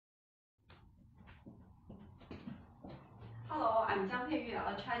Hello, I'm Jiang,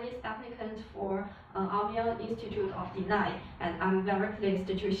 a Chinese applicant for Umea Institute of Design, and I'm very pleased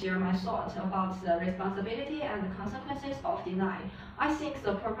to share my thoughts about the responsibility and the consequences of design. I think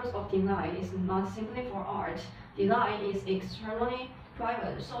the purpose of design is not simply for art. Design is externally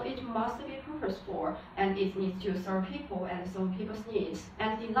driven, so it must be purposeful, and it needs to serve people and serve people's needs.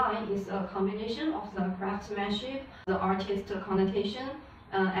 And design is a combination of the craftsmanship, the artist connotation,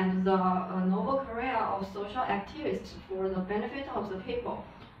 and the noble career of social activists for the benefit of the people.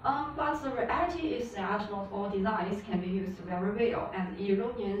 But the reality is that not all designs can be used very well, and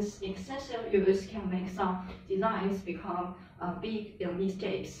erroneous excessive use can make some designs become big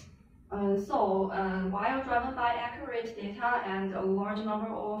mistakes. While driven by accurate data and a large number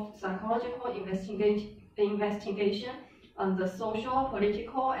of psychological investigation, the social,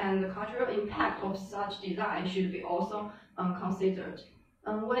 political, and cultural impact of such design should be also considered.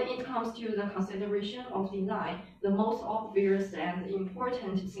 When it comes to the consideration of design, the most obvious and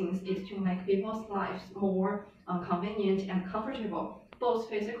important thing is to make people's lives more convenient and comfortable, both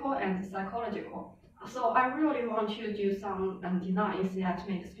physical and psychological. So I really want to do some designs that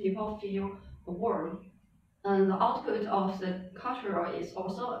makes people feel warm. And the output of the culture is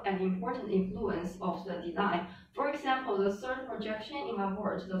also an important influence of the design. For example, the third projection in my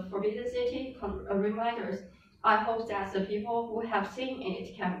work, the Forbidden City, reminders. I hope that the people who have seen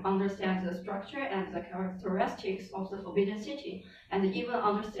it can understand the structure and the characteristics of the Forbidden City, and even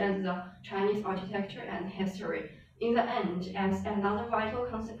understand the Chinese architecture and history. In the end, as another vital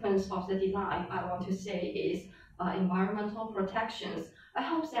consequence of the design, I want to say is environmental protections. I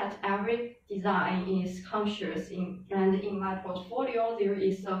hope that every design is conscious and in my portfolio there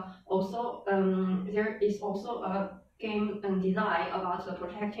is also a game design about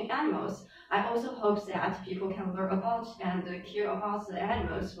protecting animals. I also hope that people can learn about and care about the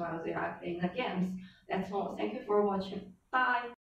animals while they are playing the games. That's all. Thank you for watching. Bye.